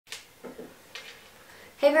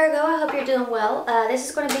Hey Virgo, I hope you're doing well. This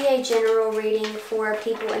is going to be a general reading for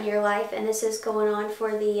people in your life, and this is going on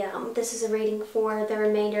for the, this is a reading for the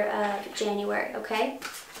remainder of January, okay?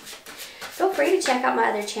 Feel free to check out my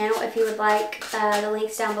other channel if you would like, the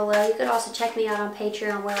links down below. You could also check me out on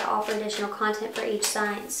Patreon where I offer additional content for each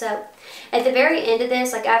sign. So at the very end of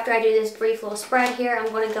this, like after I do this brief little spread here,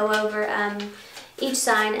 I'm going to go over each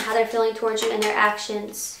sign and how they're feeling towards you and their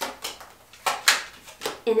actions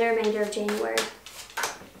in the remainder of January.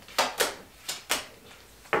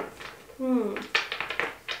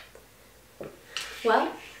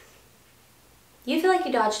 Well, you feel like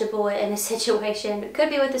you dodged a bullet in a situation. It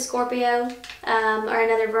could be with a Scorpio or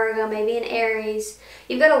another Virgo, maybe an Aries.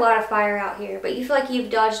 You've got a lot of fire out here, but you feel like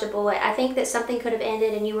you've dodged a bullet. I think that something could have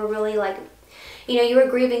ended and you were really like, you know, you were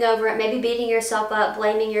grieving over it, maybe beating yourself up,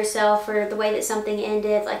 blaming yourself for the way that something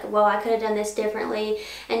ended. Like, well, I could have done this differently.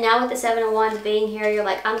 And now with the Seven of Wands being here, you're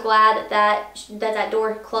like, I'm glad that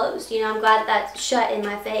door closed. You know, I'm glad that that's shut in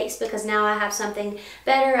my face because now I have something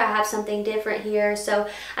better. I have something different here. So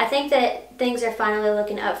I think that things are finally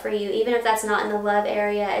looking up for you. Even if that's not in the love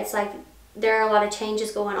area, it's like there are a lot of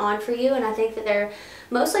changes going on for you. And I think that they're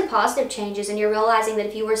mostly positive changes, and you're realizing that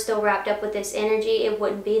if you were still wrapped up with this energy, it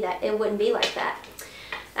wouldn't be like that.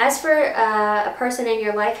 As for a person in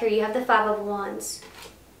your life here, you have the Five of Wands,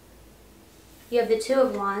 you have the Two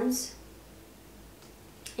of Wands,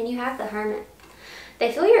 and you have the Hermit.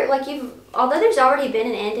 They feel although there's already been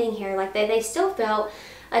an ending here, like they still felt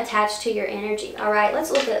attached to your energy. All right,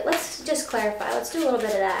 let's just clarify. Let's do a little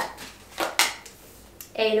bit of that.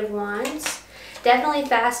 Eight of Wands. Definitely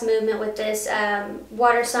fast movement with this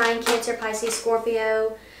water sign, Cancer, Pisces,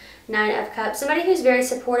 Scorpio. Nine of Cups. Somebody who's very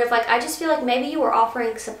supportive. Like, I just feel like maybe you were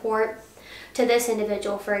offering support to this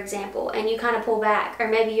individual, for example, and you kind of pull back. Or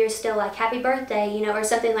maybe you're still like, happy birthday, you know, or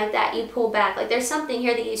something like that. You pull back. Like, there's something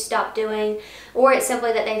here that you stopped doing. Or it's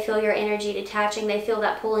simply that they feel your energy detaching. They feel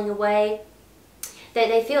that pulling away.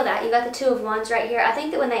 They feel that. You got the Two of Wands right here. I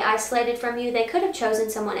think that when they isolated from you, they could have chosen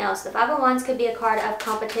someone else. The Five of Wands could be a card of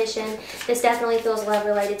competition. This definitely feels love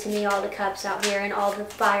related to me. All the cups out here and all the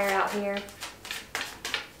fire out here.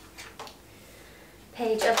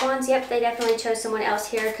 Page of Wands. Yep, they definitely chose someone else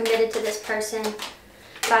here. Committed to this person.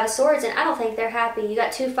 Five of Swords, and I don't think they're happy. You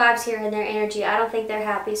got two fives here in their energy. I don't think they're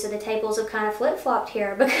happy, so the tables have kind of flip-flopped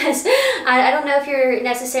here because I don't know if you're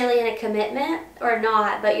necessarily in a commitment or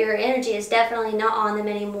not, but your energy is definitely not on them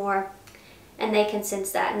anymore, and they can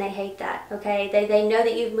sense that, and they hate that, okay? They know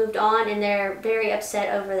that you've moved on, and they're very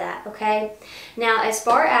upset over that, okay? Now, as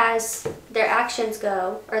far as their actions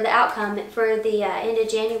go, or the outcome for the end of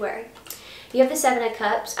January, you have the Seven of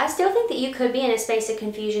Cups. I still think that you could be in a space of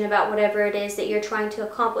confusion about whatever it is that you're trying to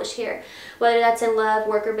accomplish here. Whether that's in love,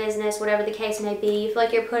 work, or business, whatever the case may be. You feel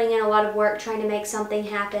like you're putting in a lot of work trying to make something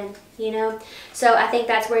happen, you know? So I think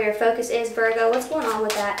that's where your focus is, Virgo. What's going on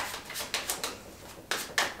with that?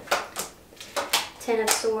 Ten of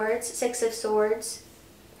Swords, Six of Swords.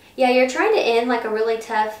 Yeah, you're trying to end like a really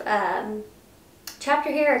tough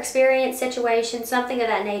chapter here, experience, situation, something of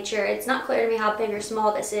that nature. It's not clear to me how big or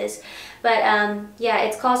small this is, but yeah,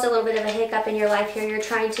 it's caused a little bit of a hiccup in your life here. You're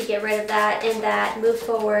trying to get rid of that, end that, move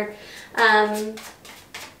forward.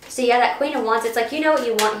 So yeah, that Queen of Wands, it's like you know what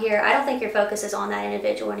you want here. I don't think your focus is on that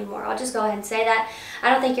individual anymore. I'll just go ahead and say that.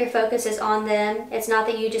 I don't think your focus is on them. It's not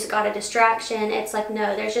that you just got a distraction. It's like,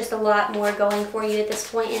 no, there's just a lot more going for you at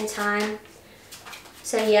this point in time.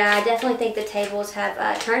 So yeah, I definitely think the tables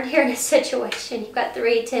have turned here in a situation. You've got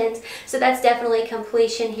 3 tens, so that's definitely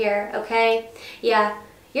completion here, okay? Yeah,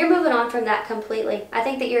 you're moving on from that completely. I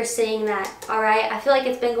think that you're seeing that, all right? I feel like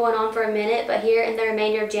it's been going on for a minute, but here in the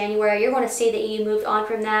remainder of January, you're going to see that you moved on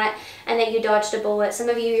from that and that you dodged a bullet. Some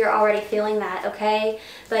of you, you're already feeling that, okay?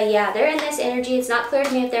 But yeah, they're in this energy. It's not clear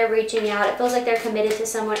to me if they're reaching out. It feels like they're committed to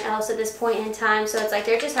someone else at this point in time, so it's like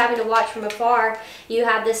they're just having to watch from afar. You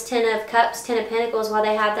have this Ten of Cups, Ten of Pentacles, while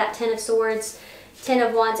they have that Ten of Swords, Ten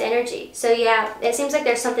of Wands energy. So yeah, it seems like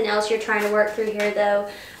there's something else you're trying to work through here though,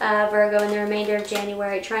 Virgo, in the remainder of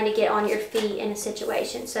January, trying to get on your feet in a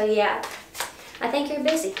situation. So yeah, I think you're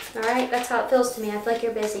busy, all right? That's how it feels to me. I feel like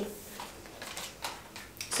you're busy.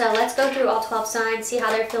 So let's go through all 12 signs, see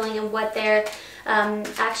how they're feeling and what their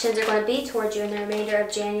actions are going to be towards you in the remainder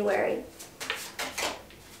of January.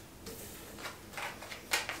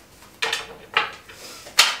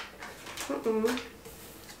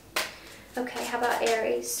 Okay, how about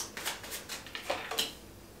Aries?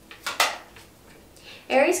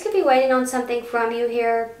 Aries could be waiting on something from you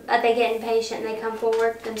here. They get impatient and they come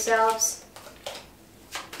forward themselves.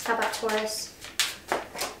 How about Taurus?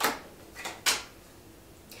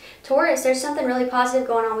 Taurus, there's something really positive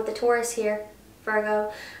going on with the Taurus here.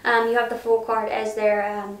 Virgo. You have the Fool card as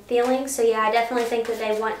their feelings. So yeah, I definitely think that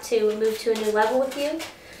they want to move to a new level with you.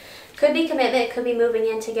 Could be commitment, could be moving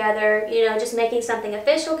in together, you know, just making something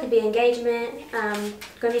official, could be engagement. Going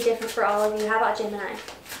to be different for all of you. How about Gemini?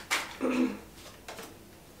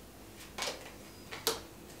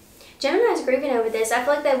 Gemini's grieving over this. I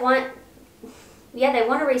feel like they want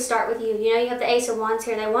to restart with you. You know, you have the Ace of Wands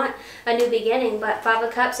here. They want a new beginning, but Five of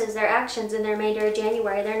Cups is their actions in the remainder of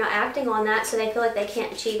January. They're not acting on that, so they feel like they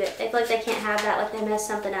can't achieve it. They feel like they can't have that, like they messed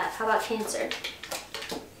something up. How about Cancer?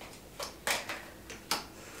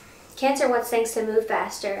 Cancer wants things to move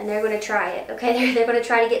faster, and they're going to try it, okay? They're going to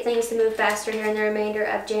try to get things to move faster here in the remainder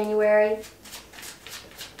of January.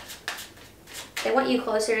 They want you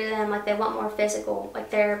closer to them, like they want more physical. Like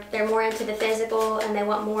they're more into the physical, and they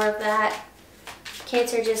want more of that.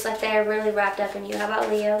 Cancer, just like they're really wrapped up in you. How about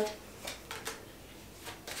Leo?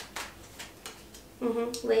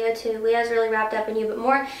 Leo too. Leo's really wrapped up in you, but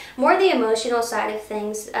more the emotional side of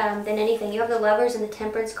things than anything. You have the Lovers and the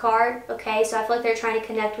Temperance card, okay? So I feel like they're trying to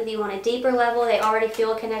connect with you on a deeper level. They already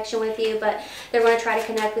feel a connection with you, but they're going to try to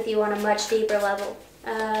connect with you on a much deeper level.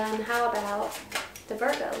 How about the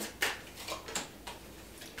Virgo?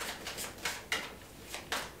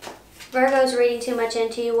 Virgo's reading too much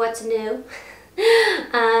into you. What's new?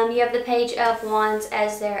 You have the Page of Wands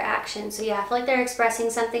as their action. So yeah, I feel like they're expressing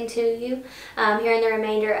something to you here in the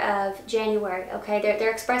remainder of January. Okay,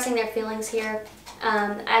 they're expressing their feelings here.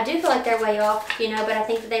 I do feel like they're way off, you know, but I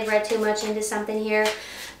think that they've read too much into something here.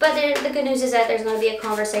 But the good news is that there's going to be a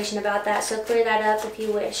conversation about that, so clear that up if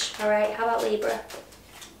you wish. All right, how about Libra?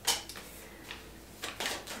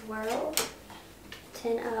 World.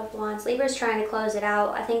 10 of Wands. Libra's trying to close it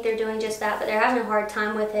out. I think they're doing just that, but they're having a hard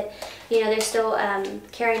time with it. You know, they're still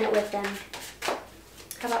carrying it with them.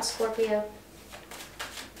 How about Scorpio?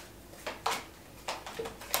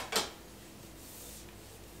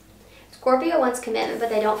 Scorpio wants commitment, but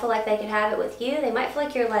they don't feel like they can have it with you. They might feel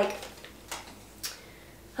like you're like,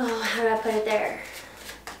 oh, how do I put it there?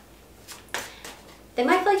 They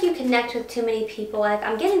might feel like you connect with too many people. Like,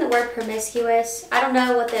 I'm getting the word promiscuous. I don't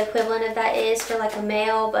know what the equivalent of that is for like a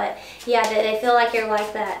male, but yeah, they feel like you're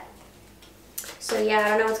like that. So yeah, I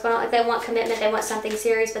don't know what's going on. Like, they want commitment, they want something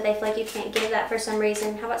serious, but they feel like you can't give that for some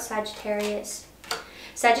reason. How about Sagittarius?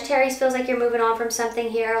 Sagittarius feels like you're moving on from something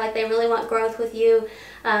here. Like, they really want growth with you.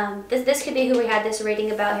 This could be who we had this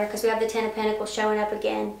reading about here, because we have the 10 of Pentacles showing up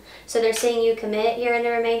again. So they're seeing you commit here in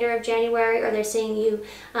the remainder of January, or they're seeing you,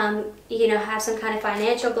 you know, have some kind of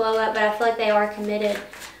financial glow up, but I feel like they are committed.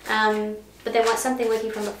 But they want something with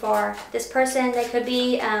you from afar. This person, they could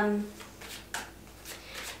be,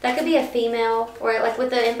 that could be a female, or like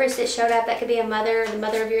with the Empress that showed up, that could be a mother, or the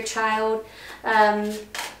mother of your child.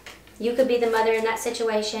 You could be the mother in that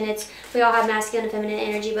situation. We all have masculine and feminine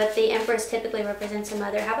energy, but the Empress typically represents a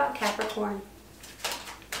mother. How about Capricorn?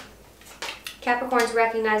 Capricorn's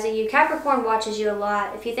recognizing you. Capricorn watches you a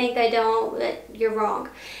lot. If you think they don't, you're wrong.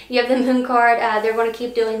 You have the Moon card. They're going to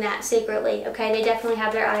keep doing that secretly, okay? They definitely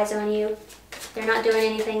have their eyes on you. They're not doing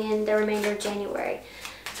anything in the remainder of January.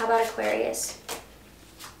 How about Aquarius?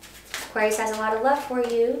 Aquarius has a lot of love for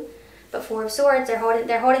you. But Four of Swords, they're holding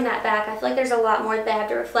that back. I feel like there's a lot more that they have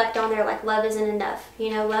to reflect on there, like love isn't enough. You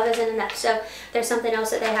know, love isn't enough. So there's something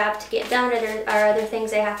else that they have to get done, or there are other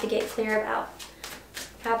things they have to get clear about.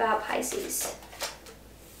 How about Pisces?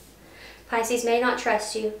 Pisces may not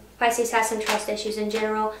trust you. Pisces has some trust issues in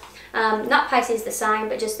general. Not Pisces the sign,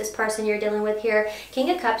 but just this person you're dealing with here. King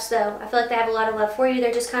of Cups, though, I feel like they have a lot of love for you.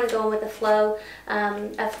 They're just kind of going with the flow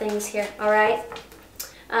of things here, all right?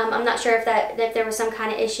 I'm not sure if there was some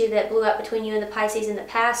kind of issue that blew up between you and the Pisces in the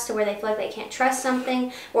past, to where they feel like they can't trust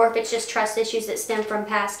something, or if it's just trust issues that stem from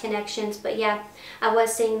past connections. But yeah, I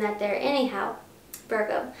was seeing that there. Anyhow,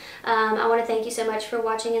 Virgo, I want to thank you so much for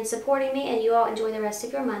watching and supporting me, and you all enjoy the rest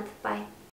of your month. Bye.